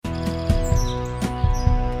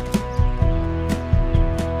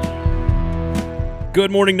Good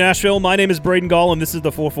morning, Nashville. My name is Braden Gall, and this is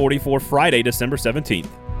the 440 for Friday, December 17th.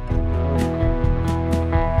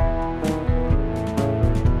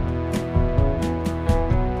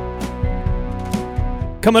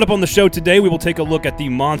 Coming up on the show today, we will take a look at the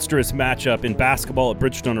monstrous matchup in basketball at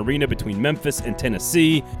Bridgestone Arena between Memphis and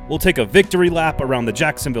Tennessee. We'll take a victory lap around the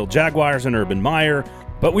Jacksonville Jaguars and Urban Meyer,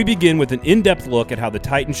 but we begin with an in-depth look at how the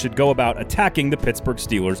Titans should go about attacking the Pittsburgh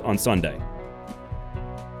Steelers on Sunday.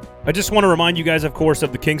 I just want to remind you guys, of course,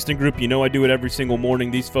 of the Kingston Group. You know I do it every single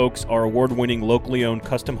morning. These folks are award-winning, locally owned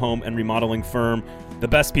custom home and remodeling firm. The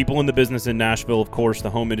best people in the business in Nashville, of course. The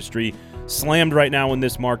home industry slammed right now in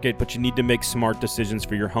this market, but you need to make smart decisions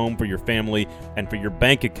for your home, for your family, and for your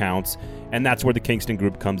bank accounts, and that's where the Kingston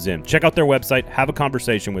Group comes in. Check out their website. Have a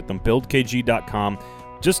conversation with them. BuildKG.com.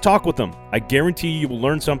 Just talk with them. I guarantee you will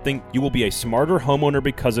learn something. You will be a smarter homeowner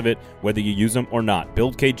because of it, whether you use them or not.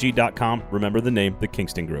 BuildKG.com. Remember the name, the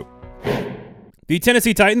Kingston Group. The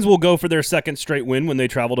Tennessee Titans will go for their second straight win when they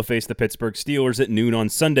travel to face the Pittsburgh Steelers at noon on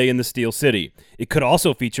Sunday in the Steel City. It could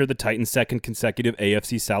also feature the Titans' second consecutive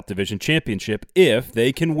AFC South Division championship if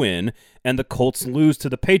they can win and the Colts lose to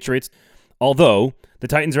the Patriots, although the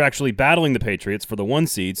Titans are actually battling the Patriots for the 1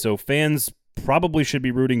 seed, so fans probably should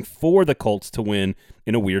be rooting for the Colts to win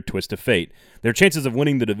in a weird twist of fate. Their chances of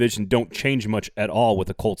winning the division don't change much at all with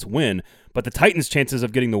a Colts win, but the Titans' chances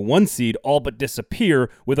of getting the 1 seed all but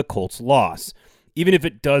disappear with a Colts loss, even if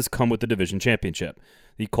it does come with the division championship.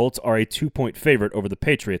 The Colts are a 2-point favorite over the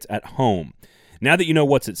Patriots at home. Now that you know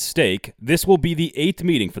what's at stake, this will be the 8th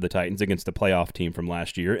meeting for the Titans against the playoff team from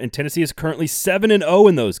last year, and Tennessee is currently 7-0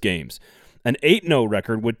 in those games. An 8-0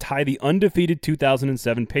 record would tie the undefeated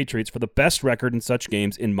 2007 Patriots for the best record in such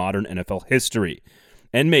games in modern NFL history.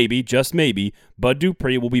 And maybe, just maybe, Bud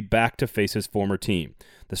Dupree will be back to face his former team.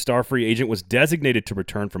 The star free agent was designated to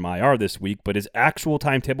return from IR this week, but his actual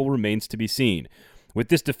timetable remains to be seen. With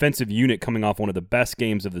this defensive unit coming off one of the best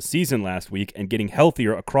games of the season last week and getting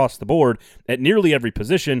healthier across the board at nearly every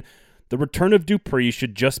position, the return of Dupree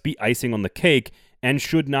should just be icing on the cake and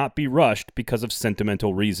should not be rushed because of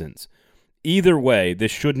sentimental reasons. Either way, this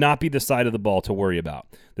should not be the side of the ball to worry about.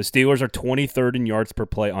 The Steelers are 23rd in yards per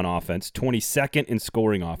play on offense, 22nd in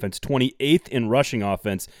scoring offense, 28th in rushing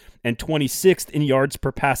offense, and 26th in yards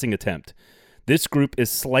per passing attempt. This group is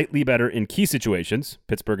slightly better in key situations.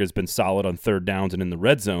 Pittsburgh has been solid on third downs and in the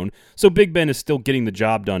red zone, so Big Ben is still getting the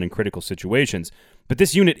job done in critical situations. But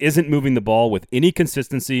this unit isn't moving the ball with any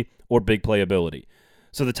consistency or big playability.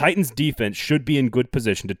 So the Titans' defense should be in good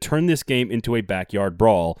position to turn this game into a backyard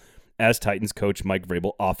brawl, as Titans coach Mike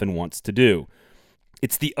Vrabel often wants to do.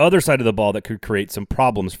 It's the other side of the ball that could create some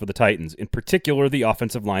problems for the Titans, in particular the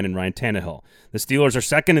offensive line and Ryan Tannehill. The Steelers are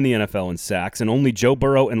second in the NFL in sacks, and only Joe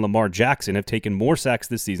Burrow and Lamar Jackson have taken more sacks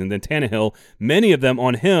this season than Tannehill, many of them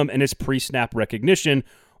on him and his pre-snap recognition,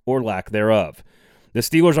 or lack thereof. The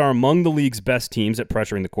Steelers are among the league's best teams at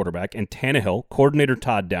pressuring the quarterback, and Tannehill, coordinator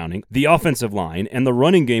Todd Downing, the offensive line, and the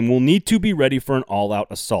running game will need to be ready for an all-out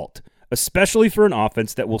assault, especially for an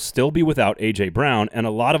offense that will still be without A.J. Brown and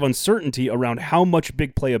a lot of uncertainty around how much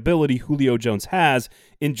big playability Julio Jones has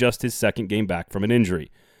in just his second game back from an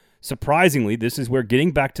injury. Surprisingly, this is where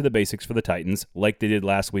getting back to the basics for the Titans, like they did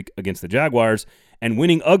last week against the Jaguars, and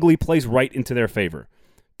winning ugly plays right into their favor.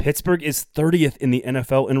 Pittsburgh is 30th in the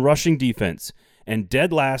NFL in rushing defense, and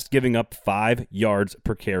dead last, giving up 5 yards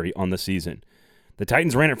per carry on the season. The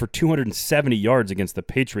Titans ran it for 270 yards against the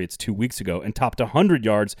Patriots 2 weeks ago and topped 100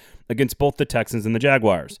 yards against both the Texans and the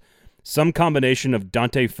Jaguars. Some combination of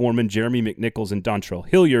Dante Foreman, Jeremy McNichols, and Dontrell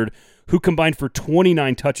Hilliard, who combined for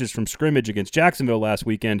 29 touches from scrimmage against Jacksonville last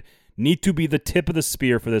weekend, need to be the tip of the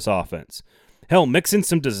spear for this offense. Hell, mix in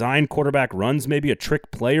some design quarterback runs, maybe a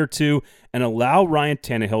trick play or two, and allow Ryan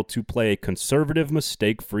Tannehill to play a conservative,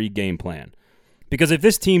 mistake-free game plan. Because if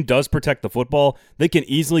this team does protect the football, they can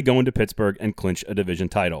easily go into Pittsburgh and clinch a division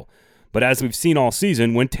title. But as we've seen all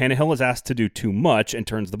season, when Tannehill is asked to do too much and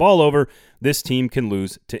turns the ball over, this team can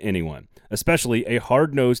lose to anyone, especially a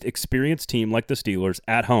hard-nosed, experienced team like the Steelers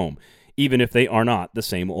at home, even if they are not the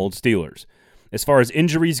same old Steelers. As far as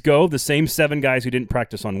injuries go, the same 7 guys who didn't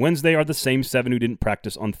practice on Wednesday are the same 7 who didn't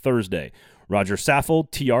practice on Thursday. Roger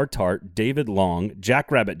Saffold, T.R. Tart, David Long,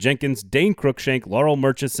 Jack Rabbit Jenkins, Dane Cruikshank, Laurel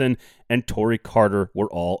Murchison, and Torrey Carter were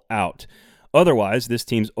all out. Otherwise, this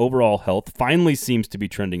team's overall health finally seems to be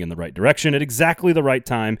trending in the right direction at exactly the right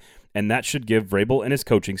time, and that should give Vrabel and his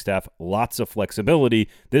coaching staff lots of flexibility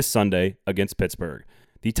this Sunday against Pittsburgh.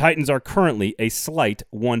 The Titans are currently a slight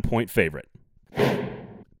 1-point favorite.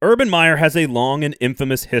 Urban Meyer has a long and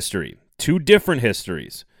infamous history, 2 different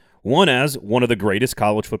histories. One as one of the greatest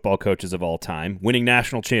college football coaches of all time, winning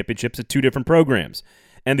national championships at 2 different programs,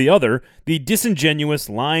 and the other, the disingenuous,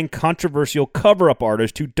 lying, controversial cover-up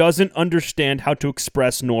artist who doesn't understand how to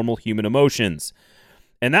express normal human emotions.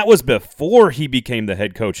 And that was before he became the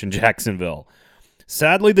head coach in Jacksonville.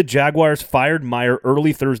 Sadly, the Jaguars fired Meyer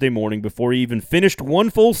early Thursday morning before he even finished one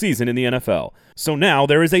full season in the NFL. So now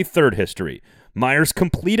there is a third history. Meyer's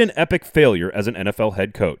complete and epic failure as an NFL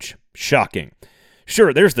head coach. Shocking.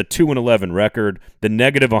 Sure, there's the 2-11 record, the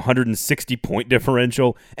negative 160-point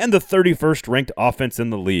differential, and the 31st ranked offense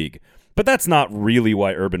in the league. But that's not really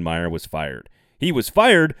why Urban Meyer was fired. He was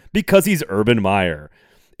fired because he's Urban Meyer.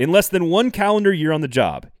 In less than one calendar year on the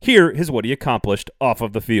job, here is what he accomplished off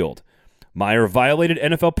of the field. Meyer violated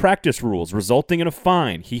NFL practice rules, resulting in a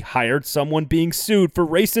fine. He hired someone being sued for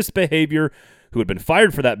racist behavior who had been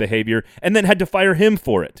fired for that behavior and then had to fire him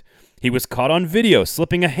for it. He was caught on video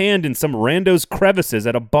slipping a hand in some rando's crevices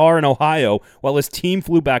at a bar in Ohio while his team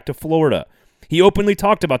flew back to Florida. He openly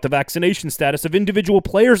talked about the vaccination status of individual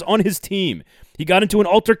players on his team. He got into an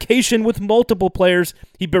altercation with multiple players.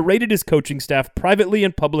 He berated his coaching staff privately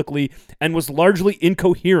and publicly and was largely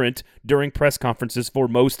incoherent during press conferences for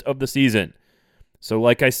most of the season. So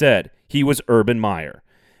like I said, he was Urban Meyer.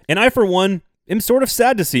 And I, for one, am sort of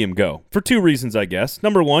sad to see him go, for two reasons, I guess.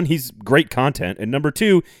 Number one, he's great content, and number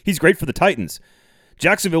two, he's great for the Titans.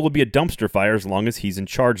 Jacksonville would be a dumpster fire as long as he's in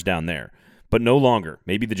charge down there, but no longer.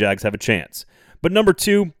 Maybe the Jags have a chance. But number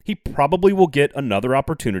two, he probably will get another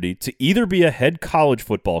opportunity to either be a head college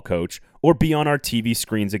football coach or be on our TV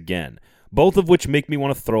screens again, both of which make me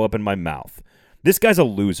want to throw up in my mouth. This guy's a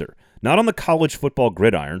loser, not on the college football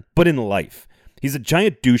gridiron, but in life. He's a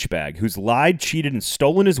giant douchebag who's lied, cheated, and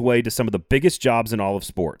stolen his way to some of the biggest jobs in all of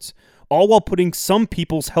sports, all while putting some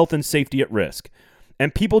people's health and safety at risk.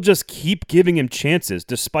 And people just keep giving him chances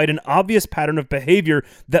despite an obvious pattern of behavior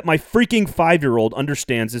that my freaking 5-year-old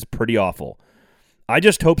understands is pretty awful. I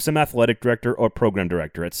just hope some athletic director or program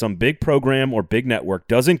director at some big program or big network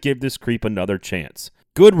doesn't give this creep another chance.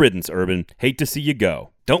 Good riddance, Urban. Hate to see you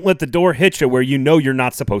go. Don't let the door hit you where you know you're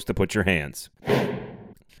not supposed to put your hands.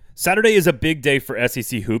 Saturday is a big day for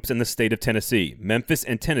SEC hoops in the state of Tennessee. Memphis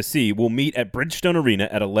and Tennessee will meet at Bridgestone Arena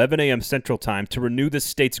at 11 a.m. Central Time to renew the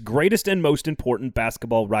state's greatest and most important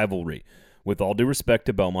basketball rivalry, with all due respect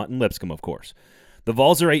to Belmont and Lipscomb, of course. The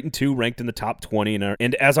Vols are 8-2, ranked in the top 20,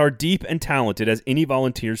 and as are deep and talented as any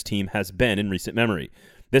Volunteers team has been in recent memory.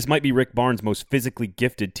 This might be Rick Barnes' most physically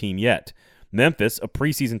gifted team yet. Memphis, a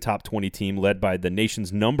preseason top 20 team led by the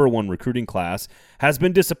nation's #1 recruiting class, has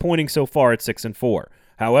been disappointing so far at 6-4.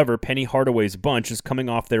 However, Penny Hardaway's bunch is coming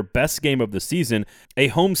off their best game of the season, a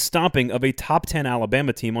home stomping of a top 10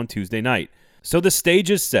 Alabama team on Tuesday night. So the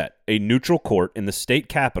stage is set, a neutral court in the state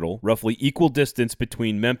capital, roughly equal distance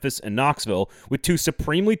between Memphis and Knoxville, with two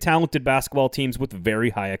supremely talented basketball teams with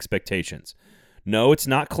very high expectations. No, it's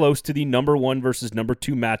not close to the #1 versus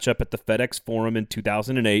 #2 matchup at the FedEx Forum in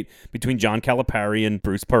 2008 between John Calipari and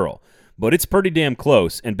Bruce Pearl, but it's pretty damn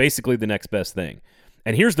close and basically the next best thing.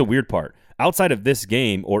 And here's the weird part. Outside of this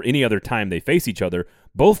game or any other time they face each other,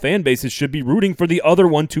 both fan bases should be rooting for the other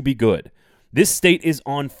one to be good. This state is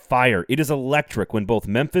on fire. It is electric when both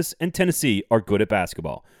Memphis and Tennessee are good at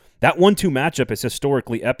basketball. That 1-2 matchup is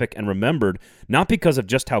historically epic and remembered, not because of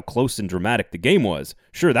just how close and dramatic the game was.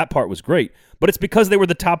 Sure, that part was great, but it's because they were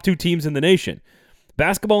the top two teams in the nation.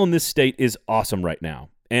 Basketball in this state is awesome right now.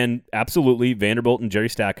 And absolutely, Vanderbilt and Jerry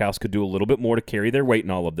Stackhouse could do a little bit more to carry their weight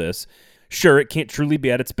in all of this. Sure, it can't truly be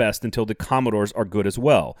at its best until the Commodores are good as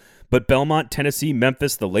well. But Belmont, Tennessee,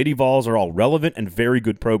 Memphis, the Lady Vols are all relevant and very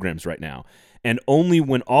good programs right now. And only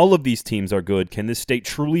when all of these teams are good can this state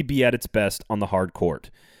truly be at its best on the hard court.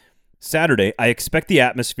 Saturday, I expect the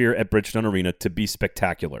atmosphere at Bridgestone Arena to be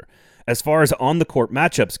spectacular. As far as on-the-court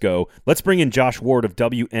matchups go, let's bring in Josh Ward of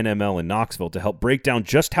WNML in Knoxville to help break down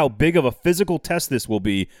just how big of a physical test this will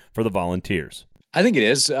be for the Volunteers. I think it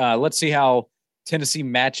is. Let's see how Tennessee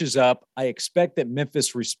matches up. I expect that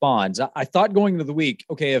Memphis responds. I thought going into the week,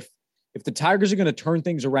 okay, if the Tigers are going to turn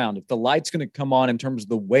things around, if the light's going to come on in terms of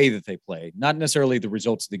the way that they play, not necessarily the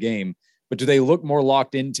results of the game, but do they look more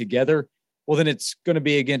locked in together? Well, then it's going to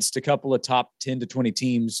be against a couple of top 10 to 20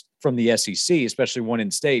 teams from the SEC, especially one in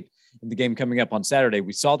state in the game coming up on Saturday.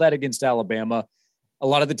 We saw that against Alabama. A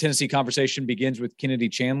lot of the Tennessee conversation begins with Kennedy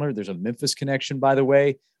Chandler. There's a Memphis connection, by the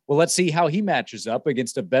way. Well, let's see how he matches up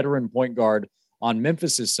against a veteran point guard on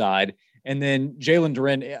Memphis's side. And then Jalen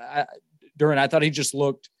Duren, I thought he just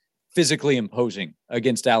looked physically imposing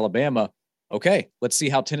against Alabama. Okay, let's see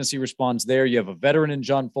how Tennessee responds there. You have a veteran in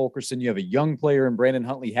John Fulkerson. You have a young player in Brandon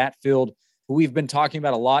Huntley Hatfield, who we've been talking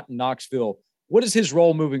about a lot in Knoxville. What is his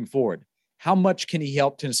role moving forward? How much can he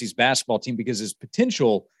help Tennessee's basketball team? Because his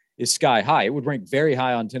potential is sky high. It would rank very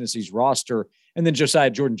high on Tennessee's roster. And then Josiah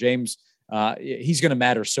Jordan-James, he's going to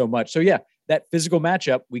matter so much. So, yeah, that physical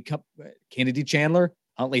matchup, Kennedy Chandler,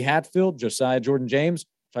 Huntley Hatfield, Josiah Jordan-James,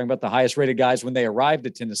 talking about the highest rated guys when they arrived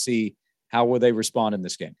at Tennessee. How will they respond in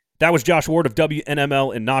this game? That was Josh Ward of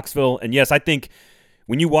WNML in Knoxville. And yes, I think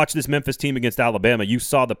when you watch this Memphis team against Alabama, you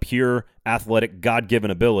saw the pure athletic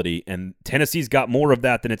God-given ability, and Tennessee's got more of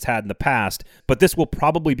that than it's had in the past, but this will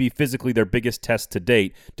probably be physically their biggest test to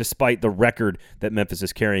date, despite the record that Memphis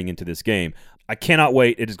is carrying into this game. I cannot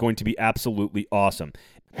wait. It is going to be absolutely awesome.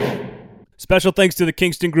 Special thanks to the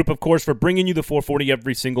Kingston Group, of course, for bringing you the 440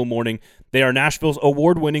 every single morning. They are Nashville's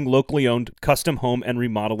award-winning, locally owned custom home and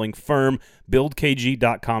remodeling firm.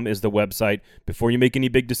 BuildKG.com is the website. Before you make any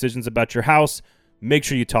big decisions about your house, make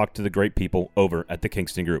sure you talk to the great people over at the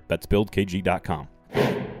Kingston Group. That's BuildKG.com.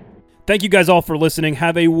 Thank you guys all for listening.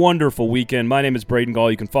 Have a wonderful weekend. My name is Braden Gall.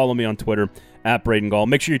 You can follow me on Twitter at Braden Gall.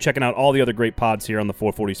 Make sure you're checking out all the other great pods here on the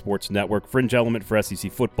 440 Sports Network. Fringe Element for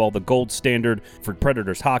SEC football, the Gold Standard for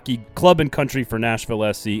Predators hockey, Club and Country for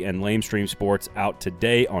Nashville SC, and Lamestream Sports out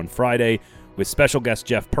today on Friday with special guest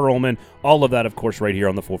Jeff Pearlman. All of that, of course, right here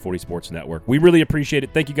on the 440 Sports Network. We really appreciate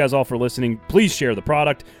it. Thank you guys all for listening. Please share the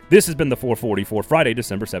product. This has been the 440 for Friday,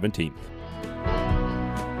 December 17th.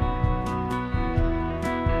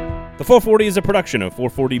 The 440 is a production of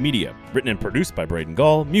 440 Media, written and produced by Braden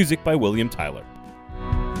Gall, music by William Tyler.